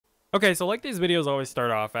Okay, so like these videos always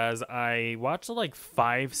start off as I watched like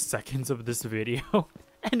 5 seconds of this video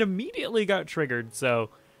and immediately got triggered, so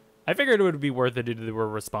I figured it would be worth it to do a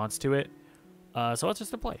response to it. So let's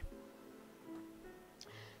just play.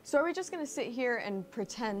 So are we just going to sit here and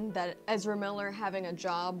pretend that Ezra Miller having a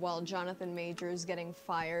job while Jonathan Majors getting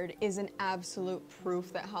fired is an absolute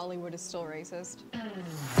proof that Hollywood is still racist?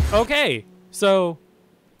 Okay, so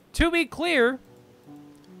to be clear,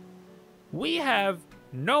 we have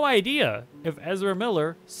no idea if Ezra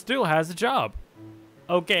Miller still has a job.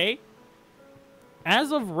 Okay?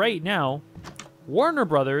 As of right now, Warner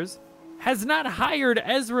Brothers has not hired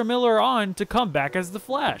Ezra Miller on to come back as the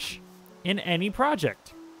Flash in any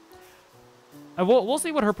project. We'll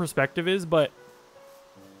see what her perspective is, but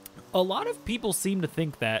a lot of people seem to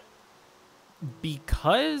think that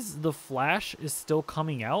because the Flash is still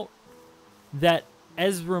coming out, that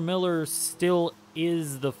Ezra Miller still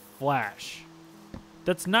is the Flash.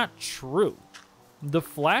 That's not true. The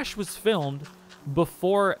Flash was filmed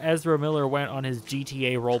before Ezra Miller went on his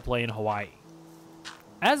GTA roleplay in Hawaii.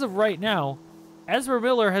 As of right now, Ezra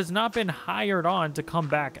Miller has not been hired on to come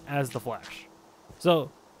back as the Flash.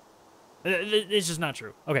 So, it's just not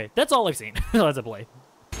true. Okay, that's all I've seen. Let's play.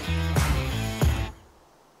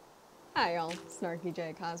 Hi y'all, Snarky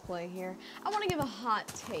J Cosplay here. I want to give a hot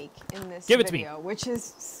take in this Give it to me. video, which is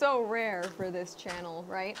so rare for this channel,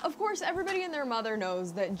 right? Of course, everybody and their mother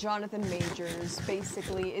knows that Jonathan Majors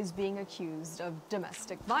basically is being accused of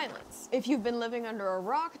domestic violence. If you've been living under a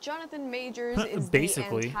rock, Jonathan Majors is the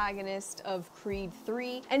antagonist of Creed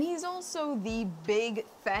 3, and he's also the big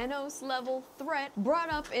Thanos-level threat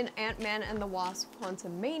brought up in Ant-Man and the Wasp: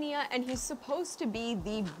 Quantumania, and he's supposed to be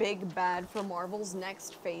the big bad for Marvel's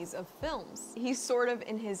next phase of films. He's sort of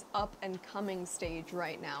in his up and coming stage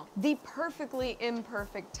right now. The perfectly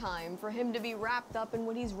imperfect time for him to be wrapped up in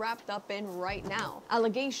what he's wrapped up in right now.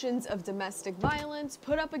 Allegations of domestic violence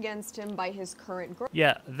put up against him by his current girlfriend.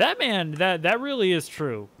 Yeah, that man, that really is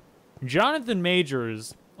true. Jonathan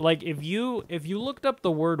Majors, like if you looked up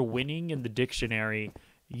the word winning in the dictionary,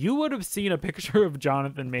 you would have seen a picture of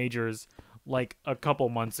Jonathan Majors like a couple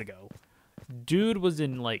months ago. Dude was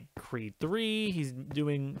in like Creed 3. He's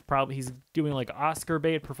doing like Oscar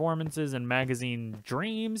bait performances in magazine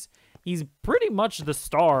Dreams. He's pretty much the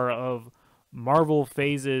star of Marvel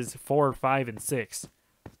phases 4, 5, and 6.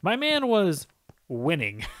 My man was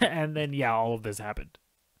winning, and then yeah, all of this happened.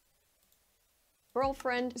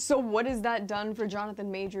 Girlfriend. So what has that done for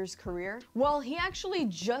Jonathan Majors' career? Well, he actually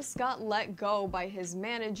just got let go by his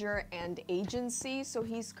manager and agency, so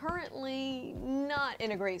he's currently not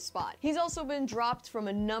in a great spot. He's also been dropped from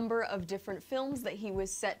a number of different films that he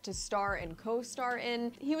was set to star and co-star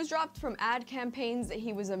in. He was dropped from ad campaigns that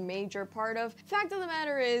he was a major part of. Fact of the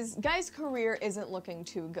matter is, guy's career isn't looking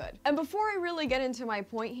too good. And before I really get into my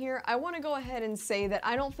point here, I want to go ahead and say that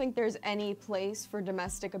I don't think there's any place for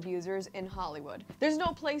domestic abusers in Hollywood. There's no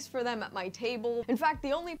place for them at my table. In fact,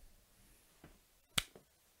 the only...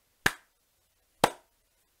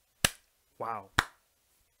 Wow.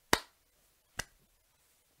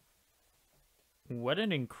 What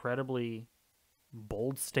an incredibly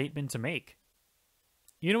bold statement to make.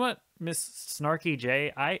 You know what, Miss Snarky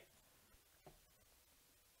J? I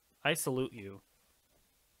salute you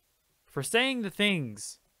for saying the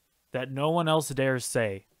things that no one else dares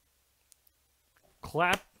say.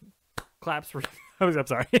 Claps for I'm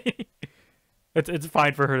sorry. It's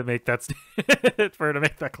fine for her to make that for her to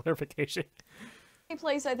make that clarification.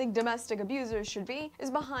 place I think domestic abusers should be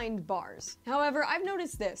is behind bars. However, I've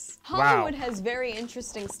noticed this. Hollywood has very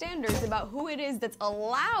interesting standards about who it is that's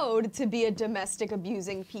allowed to be a domestic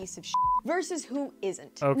abusing piece of shit versus who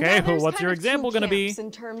isn't. Okay, well, what's your example gonna be?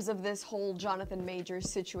 In terms of this whole Jonathan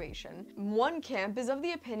Majors situation. One camp is of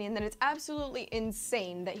the opinion that it's absolutely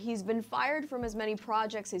insane that he's been fired from as many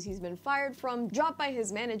projects as he's been fired from, dropped by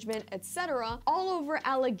his management, etc., all over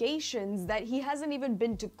allegations that he hasn't even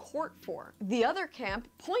been to court for. The other camp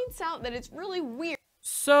points out that it's really weird.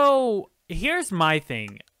 So here's my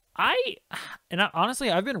thing.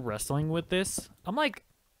 Honestly, I've been wrestling with this. I'm like,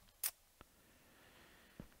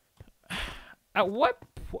 at what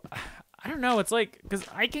I don't know. It's like, because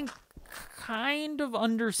I can kind of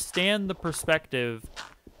understand the perspective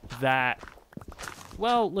that,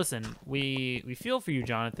 well, listen, we feel for you,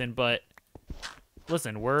 Jonathan, but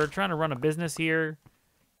listen, we're trying to run a business here.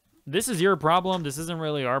 This is your problem. This isn't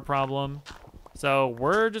really our problem. So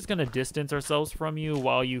we're just going to distance ourselves from you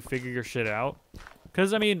while you figure your shit out.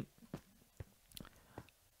 Because, I mean,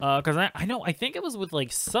 because I think it was with,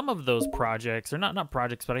 like, some of those projects, or not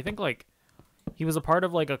projects, but I think, like, he was a part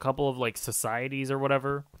of, like, a couple of, like, societies or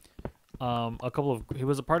whatever. he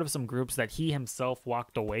was a part of some groups that he himself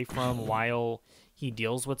walked away from while he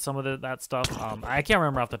deals with some of that stuff. I can't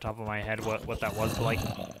remember off the top of my head what that was, but like,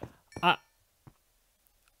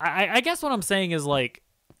 I guess what I'm saying is like,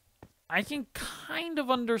 I can kind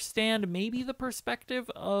of understand maybe the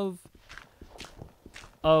perspective of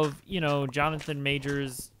Jonathan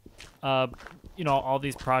Majors, all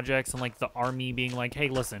these projects and like the army being like, hey,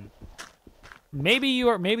 listen, maybe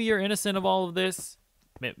you're innocent of all of this.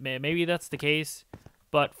 Maybe that's the case,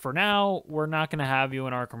 but for now, we're not going to have you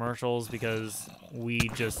in our commercials because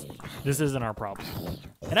this isn't our problem.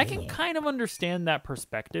 And I can kind of understand that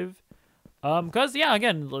perspective. Because, yeah,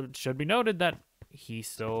 again, it should be noted that they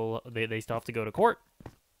still have to go to court.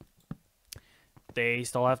 They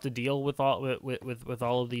still have to deal with all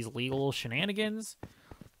of these legal shenanigans.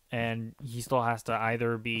 And he still has to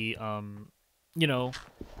either be,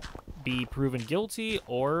 be proven guilty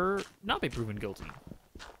or not be proven guilty.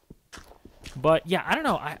 But yeah, I don't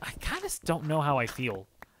know. I kind of don't know how I feel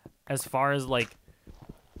as far as like,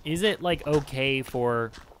 is it like okay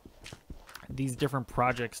for these different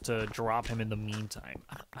projects to drop him in the meantime?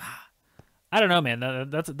 I don't know, man.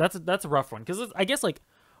 That's a rough one, because I guess like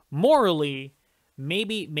morally,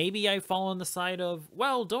 maybe I fall on the side of,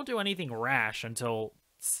 well, don't do anything rash until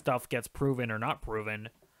stuff gets proven or not proven.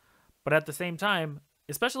 But at the same time,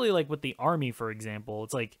 especially like with the army, for example,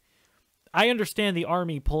 it's like, I understand the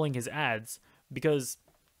army pulling his ads because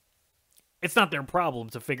it's not their problem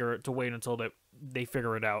to wait until they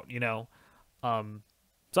figure it out, So I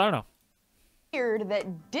don't know. Weird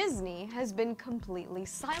that Disney has been completely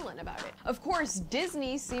silent about it. Of course,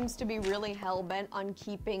 Disney seems to be really hell-bent on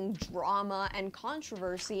keeping drama and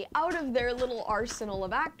controversy out of their little arsenal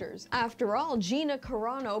of actors. After all, Gina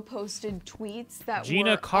Carano posted tweets that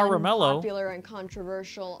were unpopular and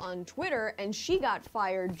controversial on Twitter, and she got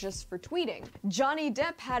fired just for tweeting. Johnny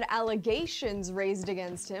Depp had allegations raised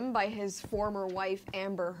against him by his former wife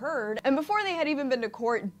Amber Heard, and before they had even been to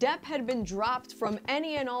court, Depp had been dropped from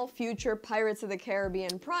any and all future Pirates of the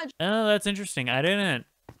Caribbean project. Oh, that's interesting. I didn't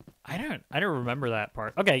remember that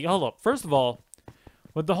part. Okay, hold up. First of all,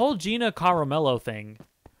 with the whole Gina Caramello thing,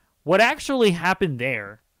 what actually happened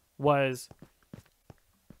there was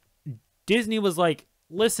Disney was like,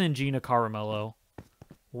 listen, Gina Caramello,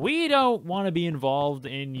 we don't want to be involved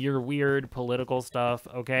in your weird political stuff,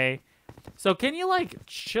 okay? So can you like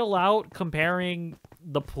chill out comparing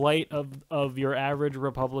the plight of your average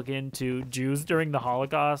Republican to Jews during the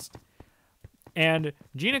Holocaust? And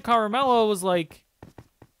Gina Caramello was like,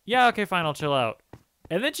 yeah, okay, fine, I'll chill out.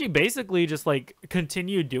 And then she basically just like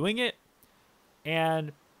continued doing it.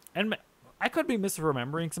 And I could be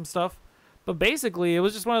misremembering some stuff, but basically it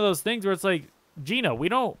was just one of those things where it's like, Gina, we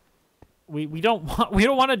don't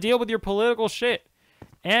want to deal with your political shit.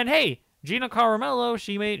 And hey, Gina Caramello,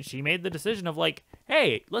 she made the decision of like,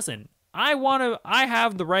 hey, listen, I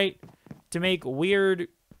have the right to make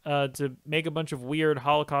a bunch of weird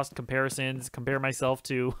Holocaust comparisons, compare myself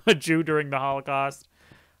to a Jew during the Holocaust.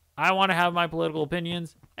 I want to have my political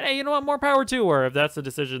opinions. And hey, you know what? More power to her if that's the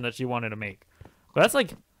decision that she wanted to make. But that's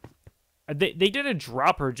like, they didn't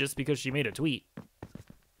drop her just because she made a tweet.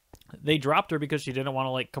 They dropped her because she didn't want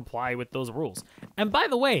to like comply with those rules. And by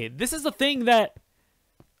the way, this is a thing that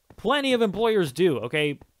plenty of employers do,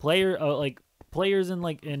 okay? Players in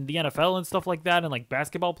the NFL and stuff like that, and like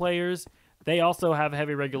basketball players, they also have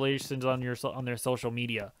heavy regulations on their social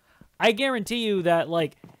media. I guarantee you that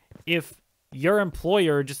like if your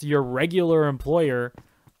employer, just your regular employer,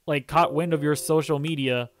 like caught wind of your social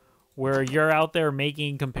media where you're out there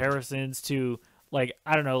making comparisons to like,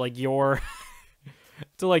 I don't know, like your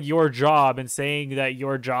to like your job and saying that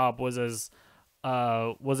your job was as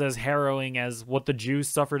harrowing as what the Jews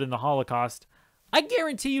suffered in the Holocaust, I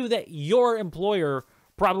guarantee you that your employer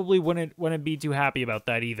probably wouldn't be too happy about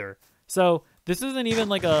that either. So this isn't even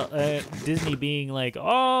like a Disney being like,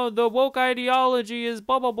 oh, the woke ideology is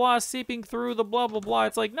blah, blah, blah, seeping through the blah, blah, blah.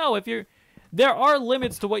 It's like, no, there are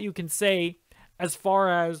limits to what you can say as far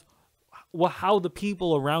as how the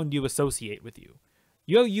people around you associate with you.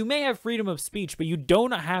 You may have freedom of speech, but you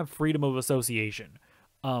don't have freedom of association.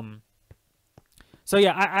 So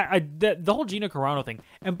yeah, the whole Gina Carano thing.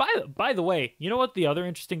 And by the way, you know what the other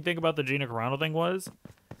interesting thing about the Gina Carano thing was?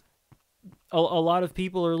 A lot of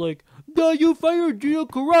people are like, "No, you fired Gina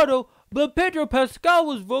Carano, but Pedro Pascal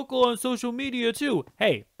was vocal on social media too."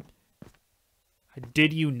 Hey,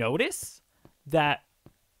 did you notice that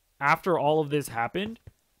after all of this happened,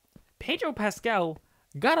 Pedro Pascal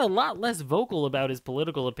got a lot less vocal about his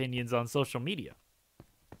political opinions on social media?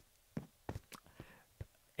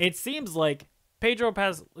 It seems like Pedro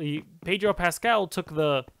Pascal took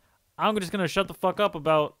the, I'm just going to shut the fuck up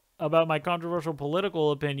about about my controversial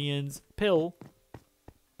political opinions,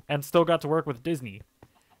 and still got to work with Disney.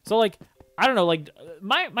 So, like, I don't know, like,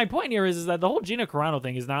 my point here is that the whole Gina Carano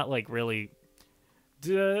thing is not, like, really,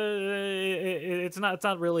 it's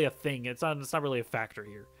not really a thing. It's not really a factor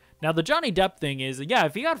here. Now, the Johnny Depp thing is, yeah,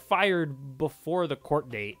 if he got fired before the court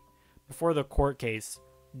date, before the court case,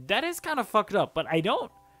 that is kind of fucked up. But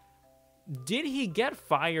did he get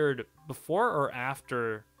fired before or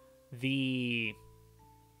after like the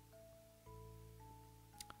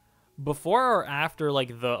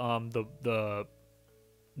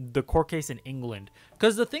court case in England?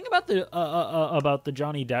 Because the thing about the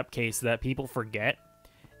Johnny Depp case that people forget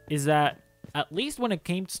is that at least when it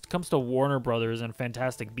comes to Warner Brothers and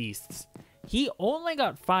Fantastic Beasts, he only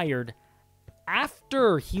got fired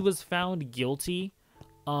after he was found guilty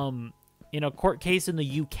in a court case in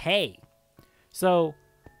the UK. So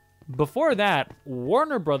before that,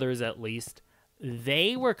 Warner Brothers, at least,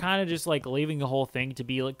 they were kind of just like leaving the whole thing to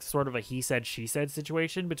be like sort of a he said, she said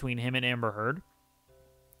situation between him and Amber Heard.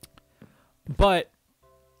 But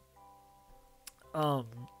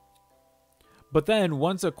then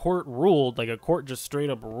once a court ruled, like a court just straight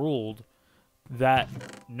up ruled that,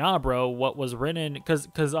 nah, bro, what was written, because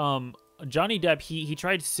Johnny Depp, he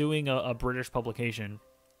tried suing a British publication,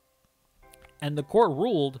 and the court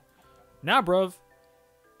ruled, nah, bruv,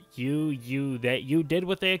 you did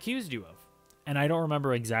what they accused you of. And I don't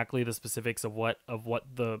remember exactly the specifics of what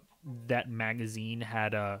that magazine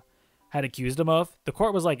had accused him of. The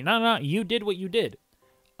court was like, no, you did what you did.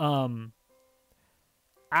 Only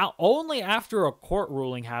after a court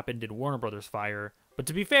ruling happened did Warner Brothers fire. But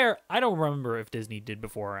to be fair, I don't remember if Disney did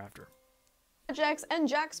before or after. Projects, and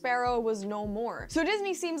Jack Sparrow was no more. So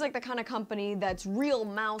Disney seems like the kind of company that's real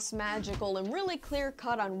mouse magical and really clear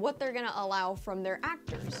cut on what they're gonna allow from their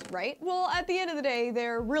actors, right? Well, at the end of the day,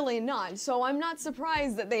 they're really not, so I'm not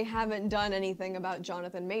surprised that they haven't done anything about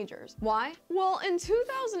Jonathan Majors. Why? Well, in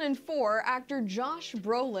 2004, actor Josh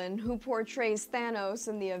Brolin, who portrays Thanos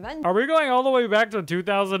in the Avengers— Are we going all the way back to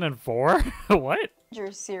 2004? What?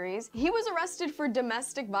 series, he was arrested for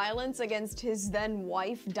domestic violence against his then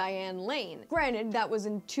wife, Diane Lane. Granted, that was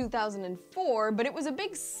in 2004, but it was a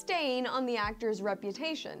big stain on the actor's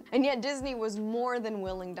reputation. And yet Disney was more than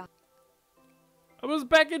willing to— It was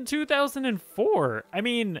back in 2004. I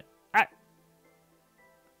mean,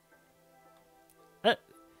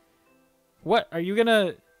 what are you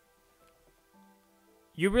gonna?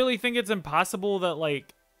 You really think it's impossible that,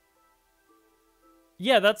 like,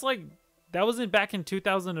 yeah, that's like, that wasn't back in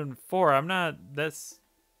 2004. I'm not,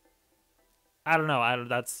 I don't know.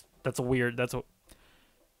 That's a weird,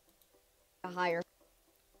 higher.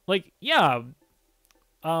 Like, yeah.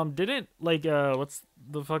 Didn't, like, what's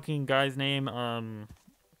the fucking guy's name?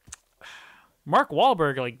 Mark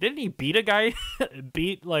Wahlberg, like, didn't he beat a guy?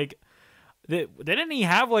 Didn't he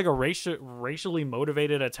have, like, a racially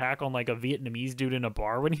motivated attack on, like, a Vietnamese dude in a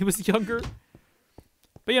bar when he was younger?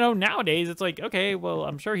 But, you know, nowadays, it's like, okay, well,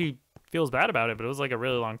 I'm sure he feels bad about it, but it was like a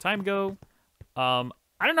really long time ago. I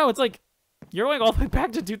don't know. It's like, you're going all the way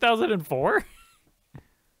back to 2004?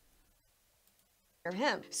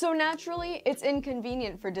 Him. So naturally, it's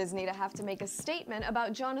inconvenient for Disney to have to make a statement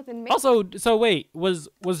about Jonathan Majors. Also, so wait, was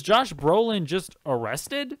Josh Brolin just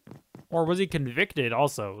arrested? Or was he convicted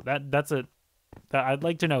also? I'd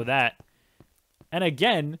like to know that. And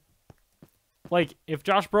again, like, if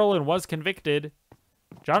Josh Brolin was convicted,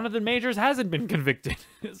 Jonathan Majors hasn't been convicted.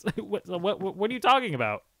 What are you talking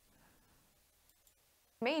about?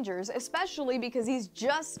 Majors, especially because he's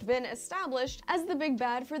just been established as the big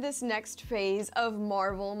bad for this next phase of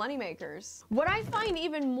Marvel moneymakers. What I find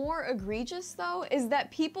even more egregious, though, is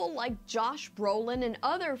that people like Josh Brolin and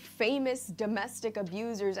other famous domestic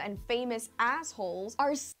abusers and famous assholes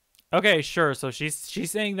are— Okay, sure. So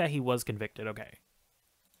she's saying that he was convicted. Okay.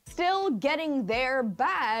 Still getting their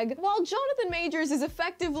bag, while Jonathan Majors is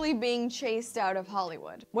effectively being chased out of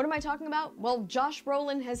Hollywood. What am I talking about? Well, Josh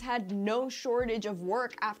Brolin has had no shortage of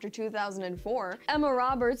work after 2004. Emma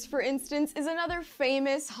Roberts, for instance, is another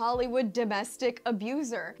famous Hollywood domestic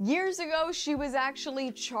abuser. Years ago, she was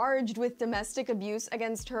actually charged with domestic abuse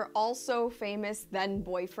against her also famous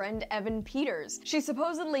then-boyfriend, Evan Peters. She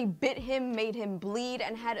supposedly bit him, made him bleed,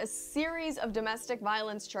 and had a series of domestic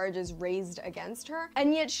violence charges raised against her,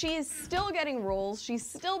 and yet she is still getting roles, she's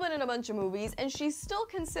still been in a bunch of movies, and she's still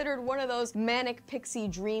considered one of those manic pixie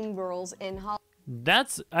dream girls in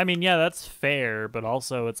Hollywood. I mean, yeah, that's fair, but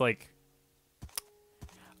also it's like,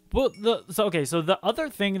 well, so the other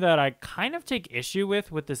thing that I kind of take issue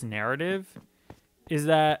with this narrative is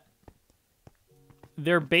that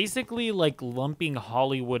they're basically like lumping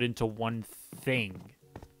Hollywood into one thing.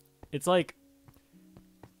 It's like,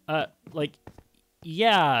 like,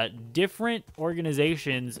 yeah, different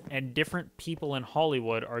organizations and different people in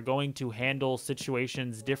Hollywood are going to handle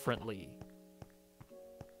situations differently.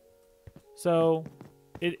 So,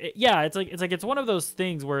 yeah, it's one of those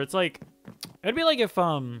things where it's like, it'd be like if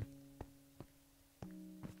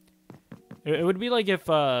it would be like if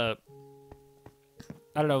I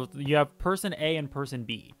don't know, you have person A and person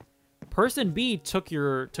B. Person B took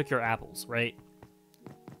your apples, right?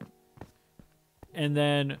 And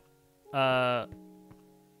then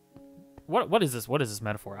what is this? What is this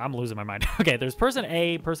metaphor? I'm losing my mind. Okay, there's person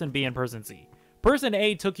A, person B, and person C. Person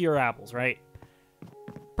A took your apples, right?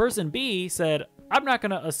 Person B said, I'm not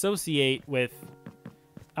gonna associate with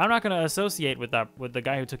the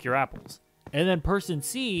guy who took your apples. And then person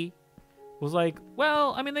C was like,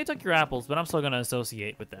 well, I mean, they took your apples, but I'm still gonna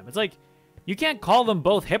associate with them. It's like, you can't call them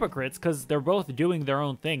both hypocrites because they're both doing their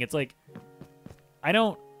own thing. It's like,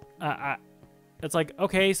 it's like,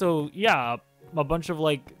 okay, so yeah, a bunch of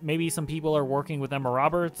like, maybe some people are working with Emma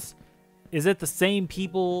Roberts. Is it the same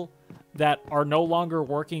people that are no longer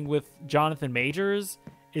working with Jonathan Majors?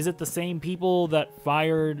 Is it the same people that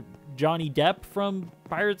fired Johnny Depp from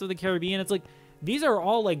Pirates of the Caribbean? It's like, these are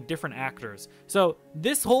all like different actors. So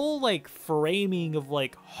this whole like framing of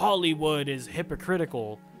like Hollywood is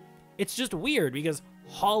hypocritical, it's just weird because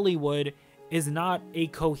Hollywood is not a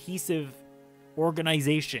cohesive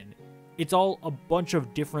organization. It's all a bunch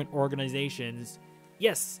of different organizations,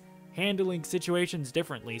 yes, handling situations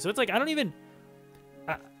differently. So it's like, I don't even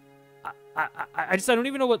know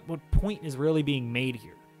what point is really being made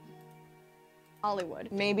here. Hollywood.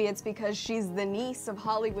 Maybe it's because she's the niece of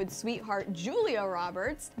Hollywood sweetheart Julia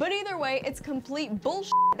Roberts, but either way, it's complete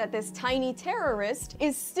bullshit that this tiny terrorist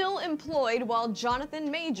is still employed while Jonathan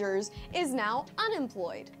Majors is now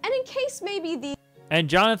unemployed. And in case maybe And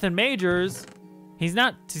Jonathan Majors, he's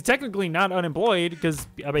technically not unemployed because,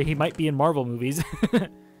 I mean, he might be in Marvel movies.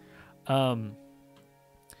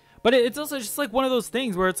 But it's also just like one of those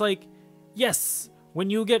things where it's like, yes, when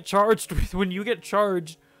you get charged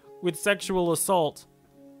with sexual assault,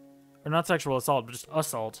 or not sexual assault, but just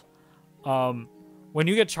assault, when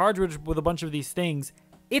you get charged with a bunch of these things,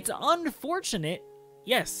 it's unfortunate,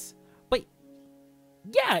 yes, but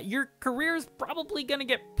yeah, your career is probably gonna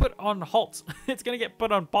get put on halt. It's gonna get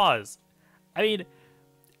put on pause. I mean,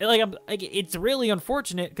 it's really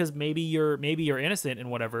unfortunate because maybe you're innocent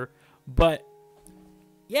and whatever, but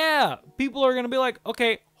yeah, people are gonna be like,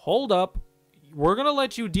 okay, hold up, we're gonna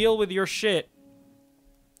let you deal with your shit.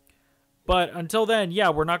 But until then, yeah,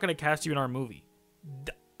 we're not going to cast you in our movie.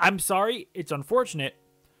 I'm sorry, it's unfortunate,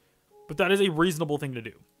 but that is a reasonable thing to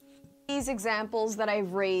do. These examples that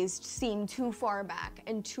I've raised seem too far back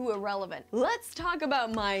and too irrelevant. Let's talk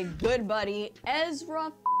about my good buddy, Ezra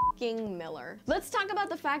f***ing Miller. Let's talk about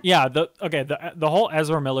the fact— Yeah, the whole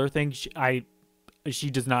Ezra Miller thing,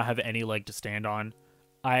 she does not have any leg to stand on.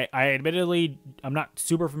 I admittedly, I'm not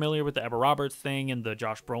super familiar with the Emma Roberts thing and the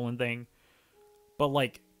Josh Brolin thing, but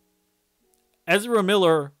like, Ezra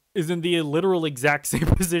Miller is in the literal exact same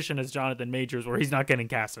position as Jonathan Majors, where he's not getting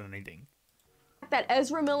cast in anything. That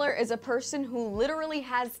Ezra Miller is a person who literally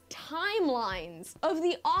has timelines of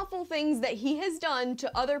the awful things that he has done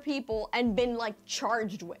to other people and been like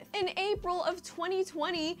charged with. In April of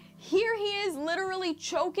 2020, here he is literally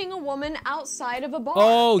choking a woman outside of a bar.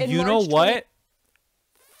 Oh, you know what?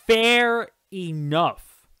 Fair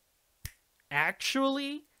enough.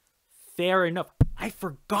 Actually, fair enough. I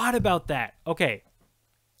forgot about that. Okay.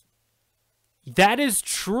 That is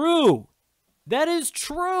true. That is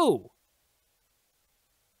true.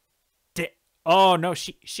 Oh, no,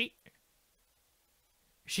 she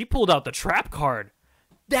pulled out the trap card.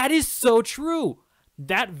 That is so true.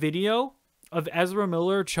 That video of Ezra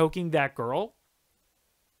Miller choking that girl,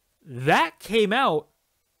 that came out,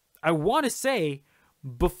 I want to say,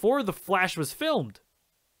 before The Flash was filmed.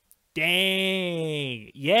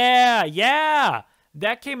 Dang. Yeah.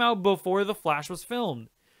 That came out before The Flash was filmed.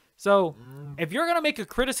 So, if you're going to make a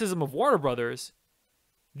criticism of Warner Brothers,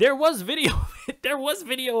 there was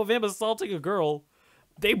video of him assaulting a girl.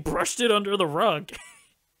 They brushed it under the rug.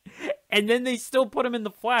 And then they still put him in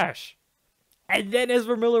The Flash. And then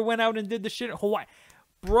Ezra Miller went out and did the shit in Hawaii.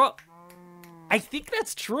 Bro, I think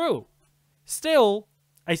that's true. Still,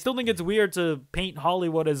 I still think it's weird to paint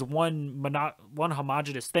Hollywood as one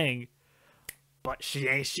homogenous thing. But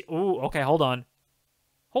ooh, okay, hold on.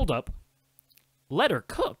 Hold up. Let her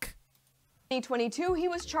cook. 2022, he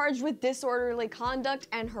was charged with disorderly conduct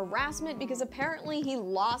and harassment because apparently he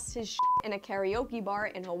lost his shit in a karaoke bar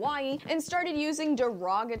in Hawaii and started using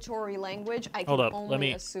derogatory language. I can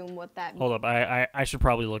only assume what that means. Hold up, I should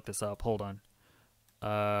probably look this up. Hold on.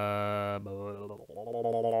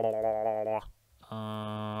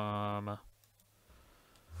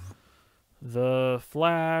 The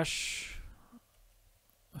Flash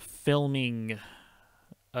filming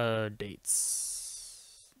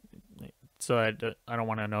dates. So I don't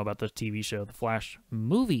want to know about the TV show, The Flash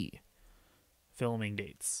movie filming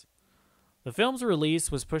dates. The film's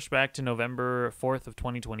release was pushed back to November 4th of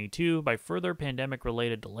 2022 by further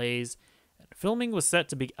pandemic-related delays. Filming was set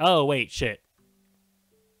to be... Oh, wait, shit.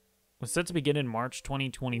 Was set to begin in March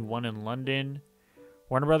 2021 in London.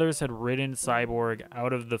 Warner Brothers had written Cyborg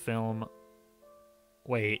out of the film.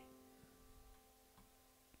 Wait.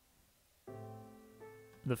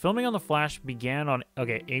 The filming on The Flash began on,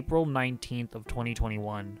 okay, April 19th of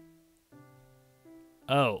 2021.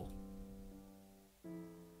 Oh.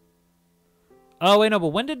 Oh, wait, no, but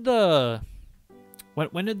when did the...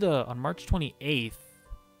 When did the... On March 28th...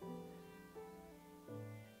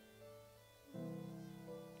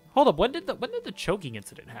 Hold up, when did the choking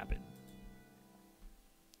incident happen?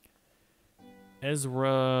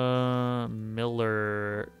 Ezra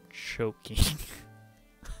Miller choking.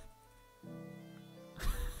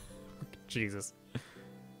 Jesus.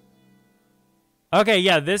 Okay,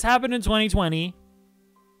 yeah, this happened in 2020.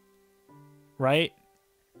 Right?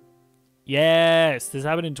 Yes, this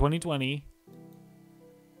happened in 2020.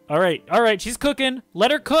 All right, she's cooking.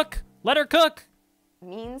 Let her cook. Let her cook.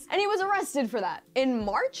 Means, and he was arrested for that. In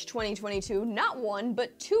March 2022, not one,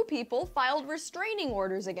 but two people filed restraining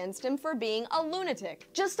orders against him for being a lunatic.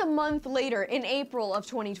 Just a month later, in April of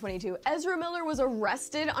 2022, Ezra Miller was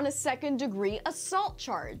arrested on a second-degree assault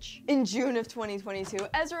charge. In June of 2022,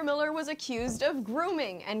 Ezra Miller was accused of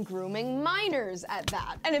grooming, and grooming minors at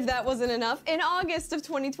that. And if that wasn't enough, in August of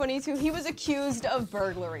 2022, he was accused of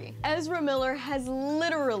burglary. Ezra Miller has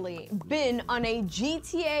literally been on a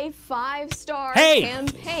GTA 5-star campaign.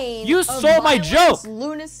 You stole my joke.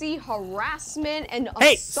 Lunacy, harassment, and assault.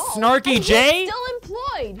 Hey, Snarky and J. He's still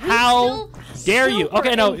employed. How dare you?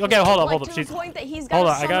 Okay, no. Okay, hold on. To the point that he's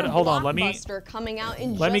got hold on. Let me coming out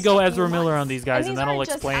in let me go Ezra Miller on these guys, and then I'll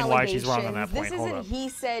explain why she's wrong on that point. This isn't he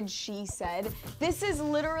said, she said. This is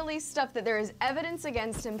literally stuff that there is evidence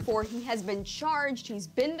against him for. He has been charged. He's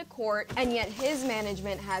been to court, and yet his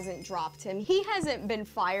management hasn't dropped him. He hasn't been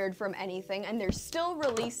fired from anything, and they're still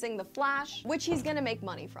releasing The Flash, which he's gonna make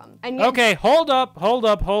money from. And okay, hold up. I want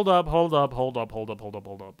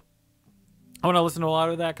to listen to a lot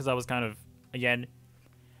of that because I was kind of, again,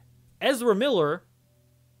 Ezra Miller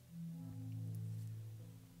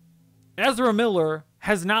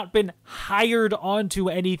has not been hired onto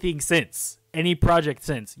anything since, any project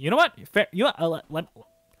since. You know what? I'm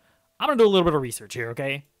gonna do a little bit of research here,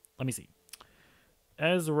 okay? Let me see.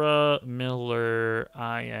 Ezra Miller,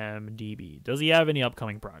 IMDb. Does he have any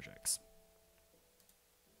upcoming projects?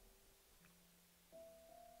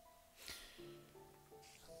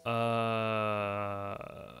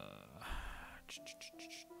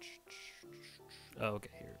 Okay,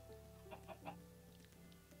 here.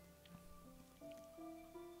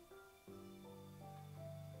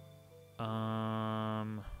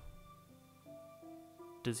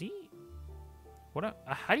 Does he? What?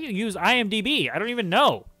 How do you use IMDb? I don't even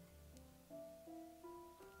know.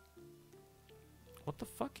 What the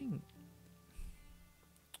fucking?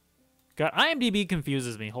 God, IMDb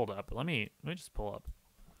confuses me. Hold up. Let me just pull up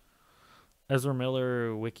Ezra Miller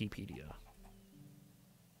Wikipedia.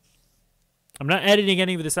 I'm not editing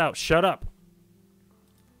any of this out. Shut up.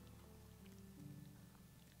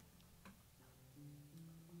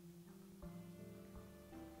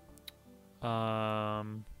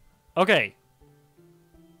 Okay.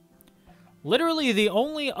 Literally the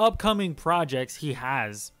only upcoming projects he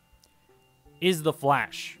has is The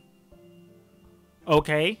Flash.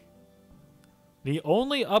 Okay? The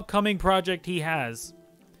only upcoming project he has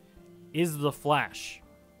is The Flash.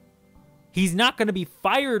 He's not going to be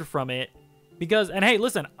fired from it because, and hey,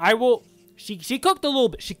 listen, she cooked a little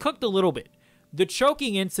bit. She cooked a little bit. The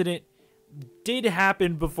choking incident did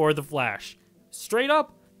happen before The Flash. Straight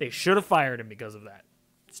up, they should have fired him because of that.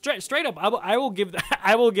 Straight up, I will give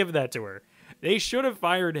that to her. They should have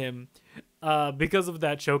fired him because of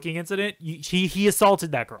that choking incident. He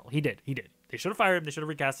assaulted that girl. He did. They should have fired him. They should have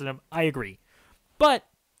recasted him. I agree. But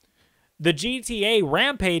the GTA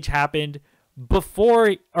rampage happened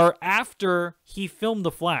before or after he filmed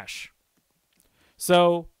The Flash.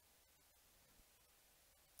 So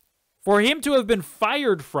for him to have been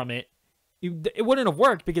fired from it, it wouldn't have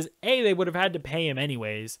worked because A, they would have had to pay him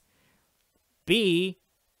anyways. B,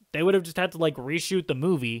 they would have just had to like reshoot the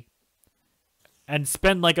movie and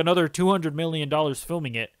spend like another $200 million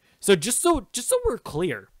filming it. So just so we're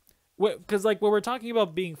clear, because like when we're talking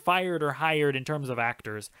about being fired or hired in terms of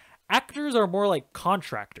actors are more like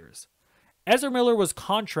contractors. Ezra Miller was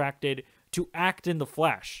contracted to act in The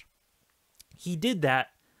Flash. He did that,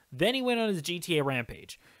 then he went on his GTA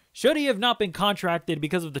rampage. Should he have not been contracted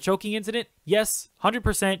because of the choking incident? Yes,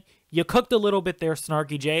 100%. You cooked a little bit there,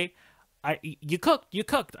 Snarky J. You cooked.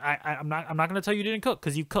 I'm not going to tell you didn't cook,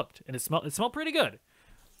 because you cooked, and it smelled pretty good.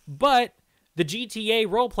 But the GTA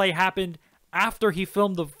roleplay happened after he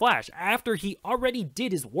filmed The Flash, after he already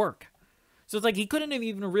did his work. So it's like he couldn't have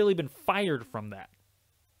even really been fired from that.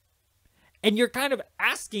 And you're kind of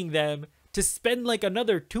asking them to spend like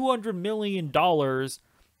another $200 million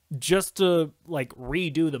just to like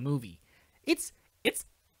redo the movie. It's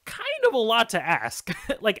kind of a lot to ask.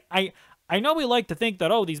 Like I know we like to think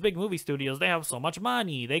that, oh, these big movie studios, they have so much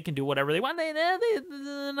money, they can do whatever they want. They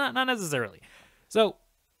not necessarily. So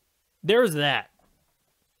there's that.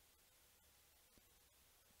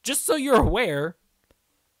 Just so you're aware,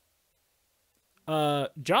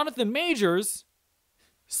 Jonathan Majors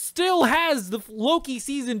still has the Loki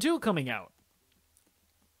season 2 coming out.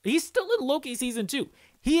 He's still in Loki season 2.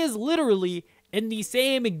 He is literally in the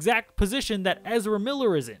same exact position that Ezra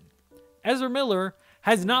Miller is in. Ezra Miller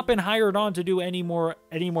has not been hired on to do any more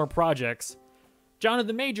projects.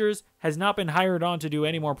 Jonathan Majors has not been hired on to do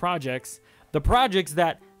any more projects. The projects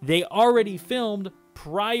that they already filmed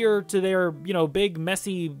prior to their, big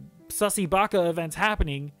messy sussy baka events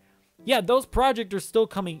happening, yeah, those projects are still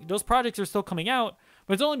coming out,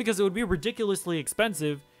 but it's only because it would be ridiculously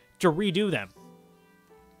expensive to redo them.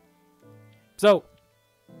 So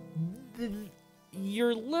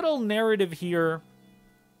your little narrative here,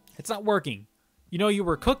 it's not working. You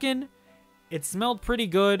were cooking, it smelled pretty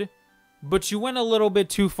good, but you went a little bit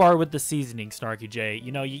too far with the seasoning, Snarky J.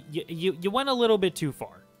 You went a little bit too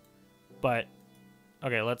far. But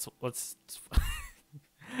okay, let's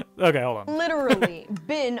okay, hold on. Literally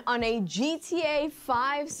been on a GTA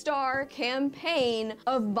 5-star campaign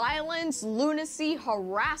of violence, lunacy,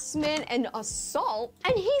 harassment, and assault,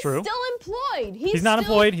 and he's True. still employed. He's not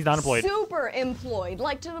employed. He's not employed. Super employed,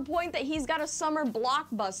 like to the point that he's got a summer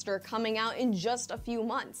blockbuster coming out in just a few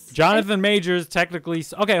months. Jonathan Majors technically...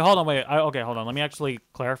 Okay, hold on, wait. Okay, hold on. Let me actually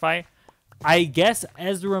clarify. I guess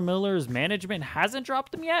Ezra Miller's management hasn't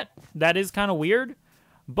dropped him yet. That is kind of weird,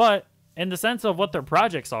 but in the sense of what their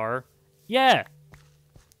projects are, yeah.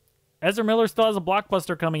 Ezra Miller still has a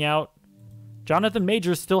blockbuster coming out. Jonathan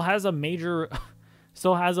Majors still has a major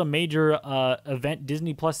event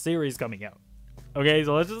Disney Plus series coming out. Okay,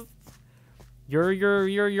 so let's just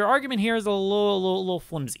your argument here is a little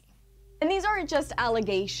flimsy. And these aren't just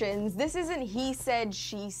allegations. This isn't he said,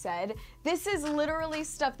 she said. This is literally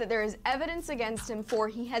stuff that there is evidence against him for.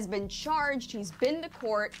 He has been charged, he's been to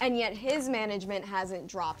court, and yet his management hasn't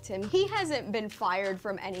dropped him. He hasn't been fired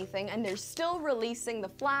from anything, and they're still releasing The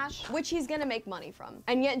Flash, which he's gonna make money from.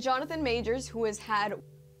 And yet Jonathan Majors, who has had...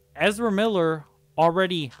 Ezra Miller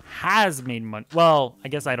already has made money. Well, I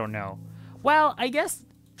guess I don't know. Well, I guess,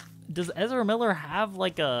 does Ezra Miller have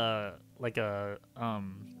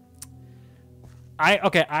I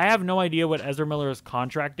have no idea what Ezra Miller's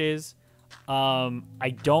contract is.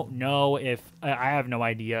 I don't know if I have no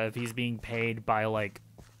idea if he's being paid by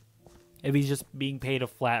if he's just being paid a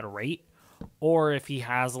flat rate, or if he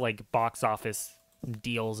has box office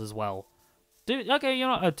deals as well. Okay,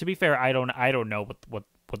 to be fair, I don't know what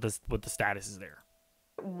the status is there.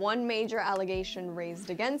 One major allegation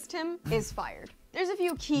raised against him is fired. There's a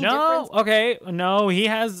few key differences. differences. Okay, no, he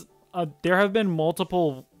has. There have been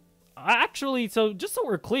multiple. Actually, so just so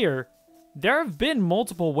we're clear, there have been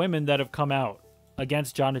multiple women that have come out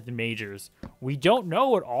against Jonathan Majors. We don't know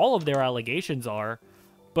what all of their allegations are,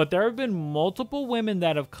 but there have been multiple women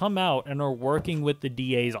that have come out and are working with the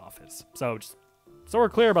DA's office. So just so we're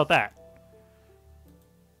clear about that.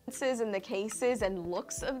 In the cases and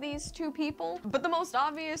looks of these two people, but the most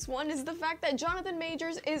obvious one is the fact that Jonathan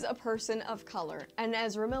Majors is a person of color and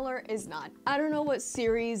Ezra Miller is not. I don't know what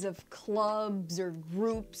series of clubs or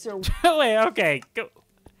groups or wait, okay,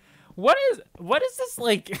 what is this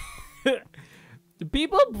like?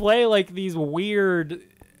 People play these weird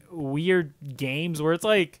games where it's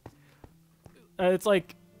like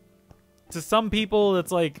to some people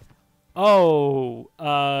it's like, oh,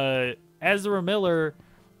 Ezra Miller,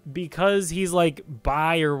 because he's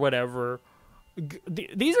bi or whatever.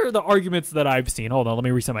 These are the arguments that I've seen. Hold on, let me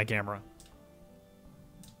reset my camera.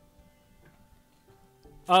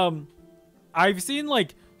 I've seen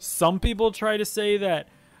some people try to say that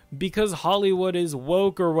because Hollywood is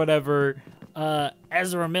woke or whatever,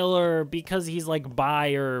 Ezra Miller, because he's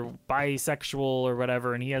bi or bisexual or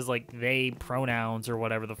whatever, and he has they pronouns or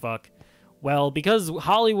whatever the fuck, well, because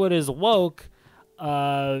Hollywood is woke,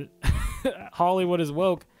 Hollywood is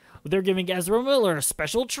woke, they're giving Ezra Miller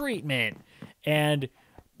special treatment. And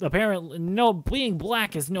apparently, no, being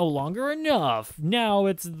black is no longer enough. Now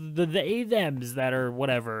it's the they thems that are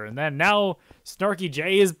whatever. And then now Snarky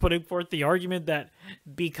J is putting forth the argument that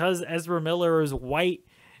because Ezra Miller is white,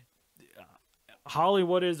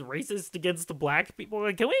 Hollywood is racist against the black people.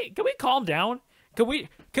 Like, can we calm down? Can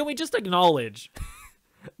we just acknowledge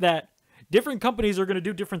that different companies are going to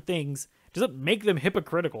do different things? Doesn't make them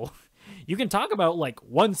hypocritical. You can talk about like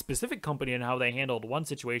one specific company and how they handled one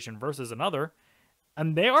situation versus another,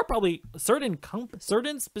 and they are probably certain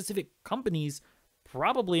specific companies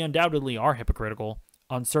probably undoubtedly are hypocritical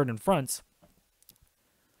on certain fronts.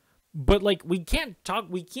 But like we can't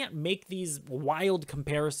make these wild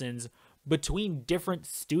comparisons between different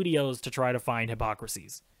studios to try to find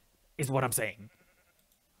hypocrisies, is what I'm saying.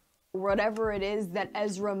 Whatever it is that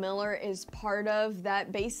Ezra Miller is part of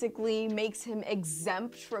that basically makes him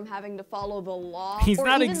exempt from having to follow the law. He's or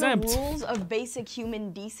not even exempt. The rules of basic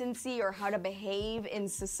human decency or how to behave in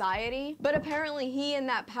society. But apparently he and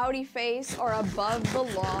that pouty face are above the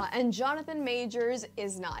law, and Jonathan Majors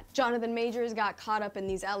is not. Jonathan Majors got caught up in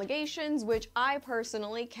these allegations, which I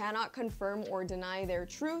personally cannot confirm or deny their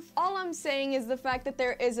truth. All I'm saying is the fact that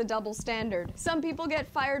there is a double standard. Some people get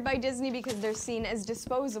fired by Disney because they're seen as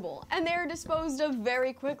disposable, and they're disposed of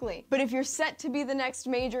very quickly. But if you're set to be the next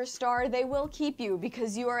major star, they will keep you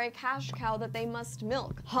because you are a cash cow that they must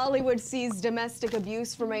milk. Hollywood sees domestic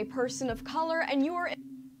abuse from a person of color, and you are...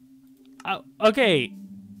 Okay,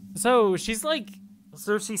 so she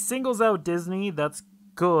singles out Disney, that's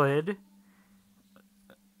good.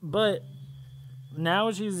 But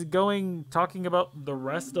now she's talking about the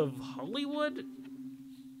rest of Hollywood?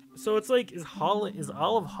 So it's like, is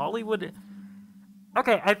all of Hollywood...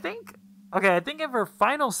 Okay, I think if her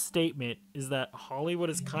final statement is that Hollywood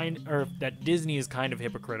is that Disney is kind of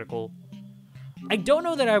hypocritical, I don't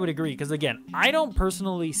know that I would agree, because again, I don't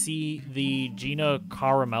personally see the Gina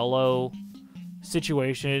Caramello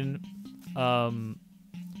situation. To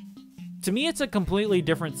me, it's a completely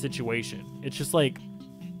different situation. It's just like,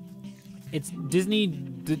 it's Disney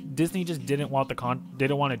just didn't want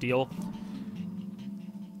to deal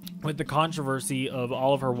with the controversy of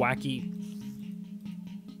all of her wacky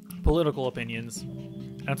political opinions,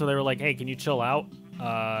 and so they were like, hey, can you chill out?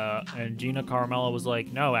 And Gina Carmella was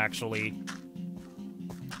like, no, actually,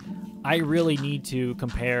 I really need to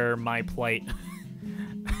compare my plight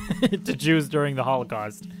to Jews during the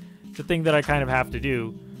Holocaust. It's a thing that I kind of have to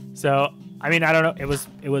do. So I mean, I don't know,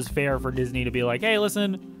 it was fair for Disney to be like, hey,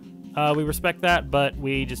 listen, we respect that, but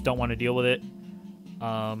we just don't want to deal with it.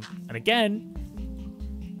 And again,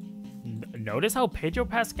 notice how Pedro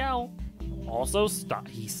Pascal also stopped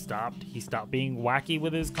being wacky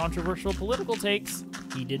with his controversial political takes.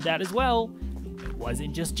 He did that as well. It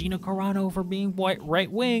wasn't just Gina Carano for being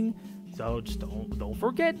right wing. So just don't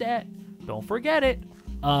forget that. Don't forget it.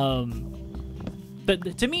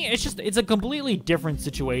 But to me, it's a completely different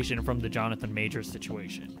situation from the Jonathan Majors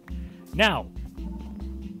situation. Now,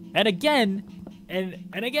 and again,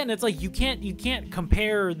 it's like you can't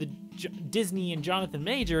compare the Disney and Jonathan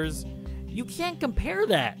Majors. You can't compare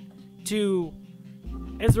that to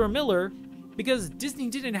Ezra Miller because Disney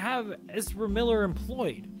didn't have Ezra Miller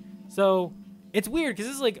employed. So it's weird because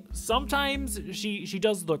it's like sometimes she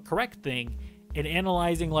does the correct thing in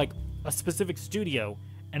analyzing like a specific studio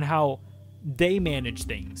and how they manage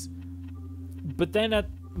things. But then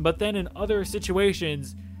in other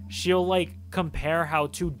situations, she'll like compare how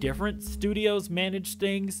two different studios manage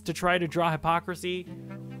things to try to draw hypocrisy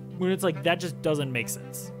when it's like that just doesn't make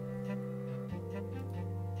sense.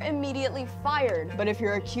 Immediately fired. But if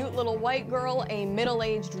you're a cute little white girl, a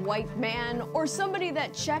middle-aged white man, or somebody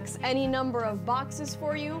that checks any number of boxes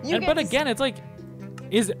for you, but again, it's like,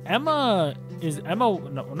 is Emma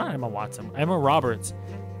Watson, Emma Roberts,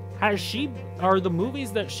 are the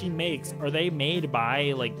movies that she makes, are they made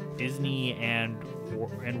by like Disney and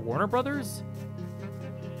Warner Brothers?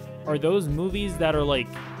 Are those movies that are like,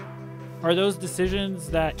 are those decisions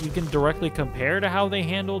that you can directly compare to how they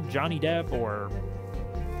handled Johnny Depp or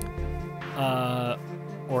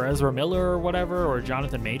Ezra Miller or whatever, or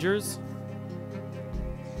Jonathan Majors?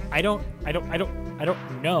 I don't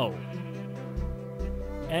know.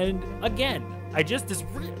 And again, this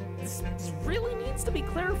really needs to be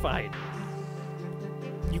clarified.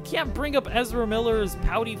 You can't bring up Ezra Miller's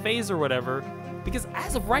pouty face or whatever, because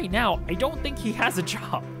as of right now, I don't think he has a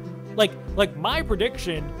job. Like my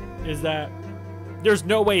prediction is that there's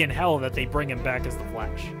no way in hell that they bring him back as the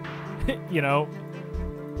Flash. You know?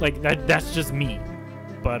 Like that's just me.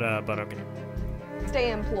 But okay.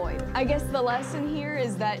 stay employed. I guess the lesson here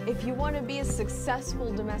is that if you want to be a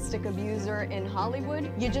successful domestic abuser in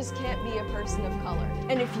Hollywood, you just can't be a person of color.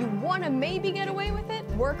 And if you want to maybe get away with it,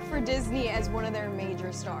 work for Disney as one of their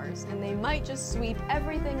major stars, and they might just sweep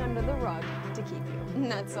everything under the rug to keep you.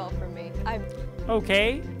 And that's all from me.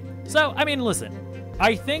 Okay. So, I mean, listen.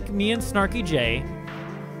 I think me and Snarky J,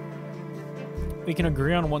 we can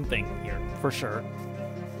agree on one thing here, for sure.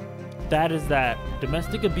 That is that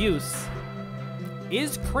domestic abuse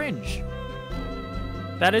is cringe.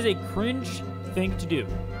 That is a cringe thing to do.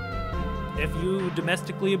 If you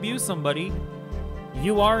domestically abuse somebody,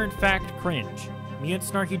 you are in fact cringe. Me and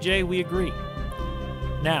Snarky J, we agree.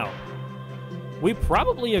 Now, we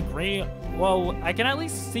probably agree. Well, I can at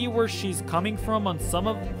least see where she's coming from on some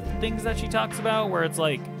of the things that she talks about, where it's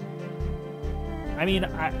like, I mean,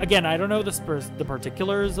 again, I don't know the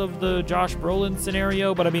particulars of the Josh Brolin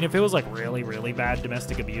scenario, but I mean, if it was like really, really bad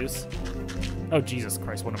domestic abuse, oh, Jesus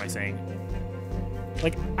Christ, what am I saying?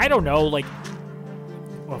 Like, I don't know, like,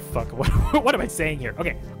 oh, fuck, what am I saying here?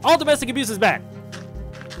 Okay, all domestic abuse is bad.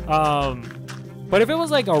 But if it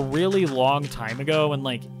was like a really long time ago and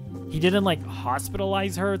like, he didn't like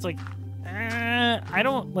hospitalize her, it's like, I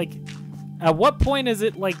don't, like, at what point is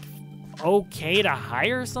it like okay to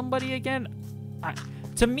hire somebody again?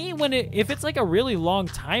 To me, if it's like a really long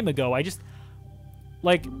time ago, I just,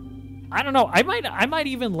 like, I don't know. I might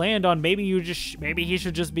even land on maybe he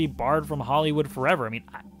should just be barred from Hollywood forever. I mean,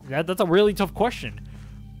 that's a really tough question.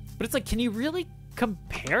 But it's like, can you really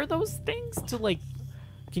compare those things to like,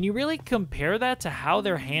 can you really compare that to how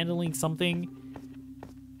they're handling something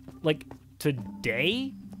like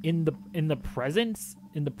today in the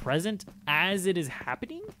present as it is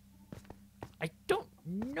happening? I don't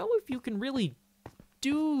know if you can really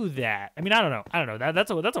do that. I mean, I don't know.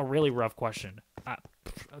 That's a really rough question.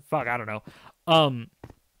 Fuck, I don't know.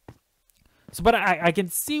 So, but I can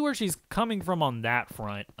see where she's coming from on that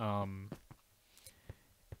front.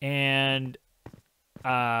 And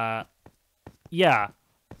yeah.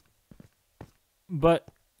 But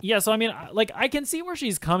yeah, so I mean, like, I can see where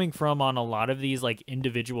she's coming from on a lot of these like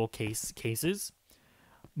individual cases.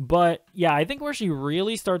 But yeah, I think where she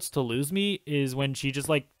really starts to lose me is when she just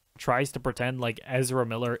like tries to pretend like Ezra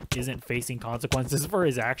Miller isn't facing consequences for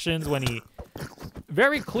his actions when he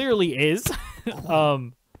very clearly is.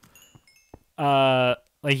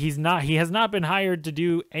 Like he has not been hired to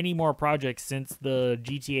do any more projects since the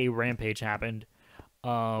GTA Rampage happened.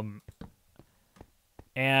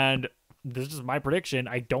 And this is my prediction.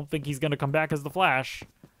 I don't think he's going to come back as the Flash.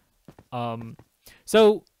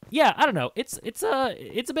 So yeah, I don't know. It's a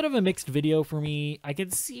bit of a mixed video for me. I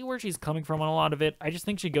can see where she's coming from on a lot of it. I just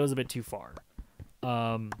think she goes a bit too far,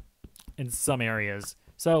 in some areas.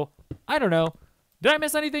 So I don't know. Did I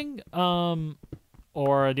miss anything?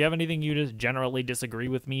 Or do you have anything you just generally disagree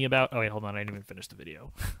with me about? Oh wait, hold on. I didn't even finish the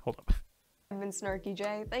video. Hold up. I've been Snarky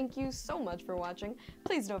J. Thank you so much for watching.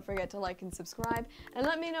 Please don't forget to like and subscribe, and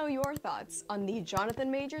let me know your thoughts on the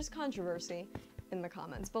Jonathan Majors controversy in the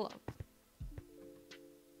comments below.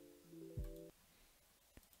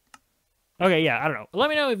 Okay, yeah, I don't know. Let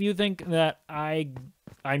me know if you think that I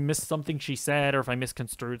missed something she said, or if I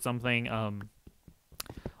misconstrued something.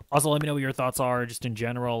 Also, let me know what your thoughts are just in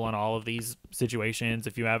general on all of these situations.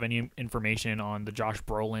 If you have any information on the Josh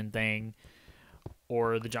Brolin thing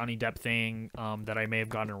or the Johnny Depp thing that I may have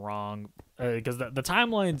gotten wrong. Because the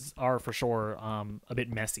timelines are for sure a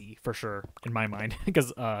bit messy, for sure, in my mind.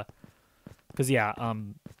 Because yeah,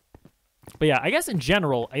 but yeah, I guess in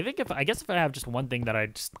general, if I have just one thing that I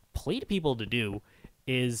just plead people to do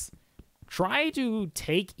is try to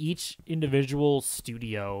take each individual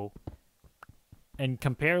studio and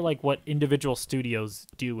compare like what individual studios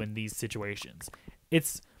do in these situations.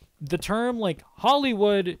 It's the term like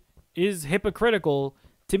Hollywood is hypocritical.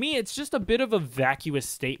 To me, it's just a bit of a vacuous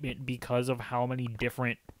statement because of how many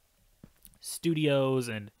different studios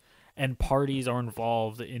and parties are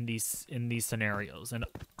involved in these scenarios, and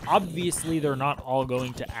obviously they're not all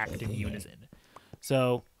going to act in unison.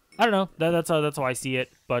 So I don't know. That's how I see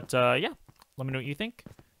it. But yeah, let me know what you think.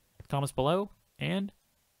 Comments below, and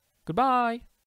goodbye.